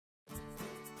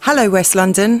Hello West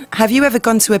London. Have you ever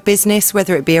gone to a business,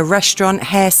 whether it be a restaurant,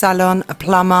 hair salon, a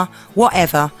plumber,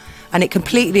 whatever, and it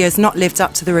completely has not lived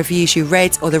up to the reviews you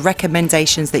read or the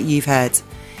recommendations that you've heard?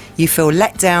 You feel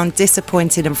let down,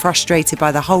 disappointed and frustrated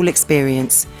by the whole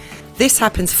experience. This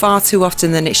happens far too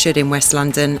often than it should in West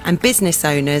London. And business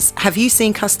owners, have you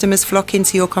seen customers flock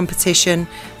into your competition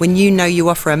when you know you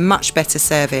offer a much better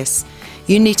service?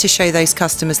 You need to show those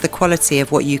customers the quality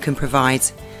of what you can provide.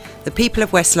 The people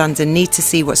of West London need to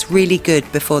see what's really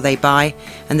good before they buy,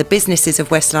 and the businesses of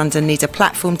West London need a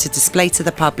platform to display to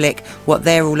the public what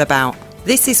they're all about.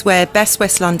 This is where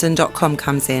BestWestLondon.com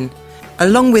comes in.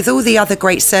 Along with all the other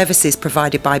great services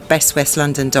provided by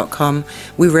BestWestLondon.com,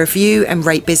 we review and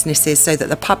rate businesses so that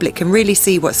the public can really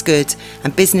see what's good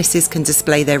and businesses can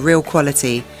display their real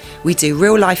quality. We do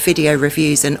real-life video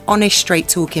reviews and honest,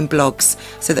 straight-talking blogs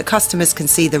so that customers can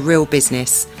see the real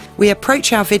business. We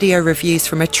approach our video reviews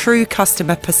from a true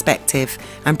customer perspective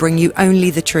and bring you only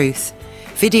the truth.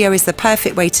 Video is the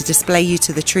perfect way to display you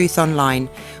to the truth online.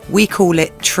 We call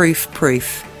it truth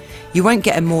proof. You won't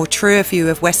get a more truer view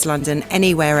of West London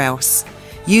anywhere else.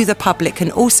 You, the public,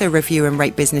 can also review and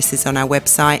rate businesses on our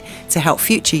website to help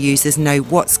future users know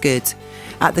what's good.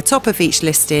 At the top of each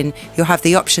listing, you'll have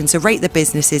the option to rate the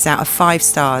businesses out of 5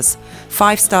 stars,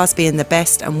 5 stars being the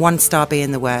best and 1 star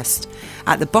being the worst.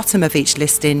 At the bottom of each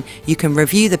listing, you can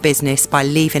review the business by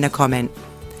leaving a comment.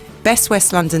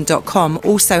 BestWestLondon.com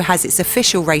also has its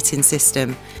official rating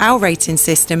system. Our rating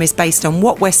system is based on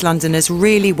what West Londoners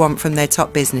really want from their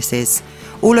top businesses.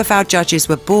 All of our judges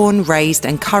were born, raised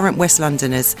and current West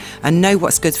Londoners and know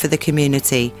what's good for the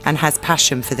community and has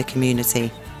passion for the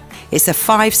community. It's a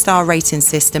 5-star rating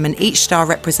system and each star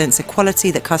represents a quality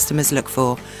that customers look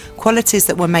for, qualities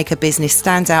that will make a business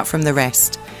stand out from the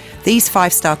rest. These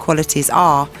 5-star qualities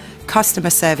are customer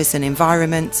service and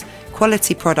environment,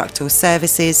 quality product or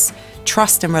services,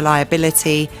 trust and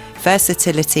reliability,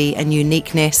 versatility and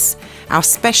uniqueness, our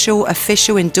special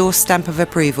official endorsed stamp of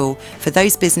approval for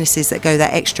those businesses that go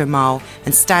that extra mile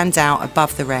and stand out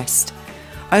above the rest.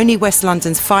 Only West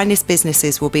London's finest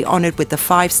businesses will be honoured with the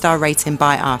 5-star rating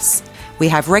by us. We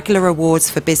have regular awards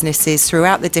for businesses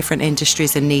throughout the different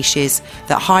industries and niches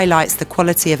that highlights the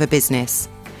quality of a business.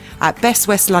 At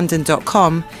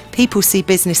BestWestLondon.com, people see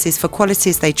businesses for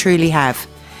qualities they truly have.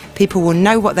 People will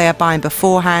know what they are buying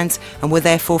beforehand and will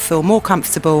therefore feel more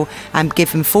comfortable and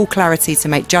given full clarity to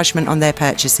make judgment on their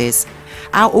purchases.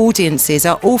 Our audiences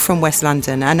are all from West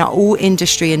London and are all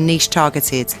industry and niche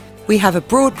targeted. We have a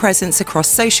broad presence across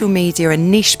social media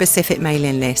and niche-specific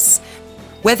mailing lists.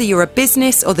 Whether you're a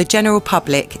business or the general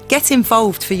public, get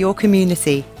involved for your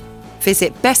community.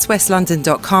 Visit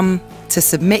BestWestLondon.com to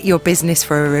submit your business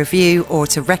for a review or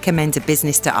to recommend a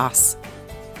business to us.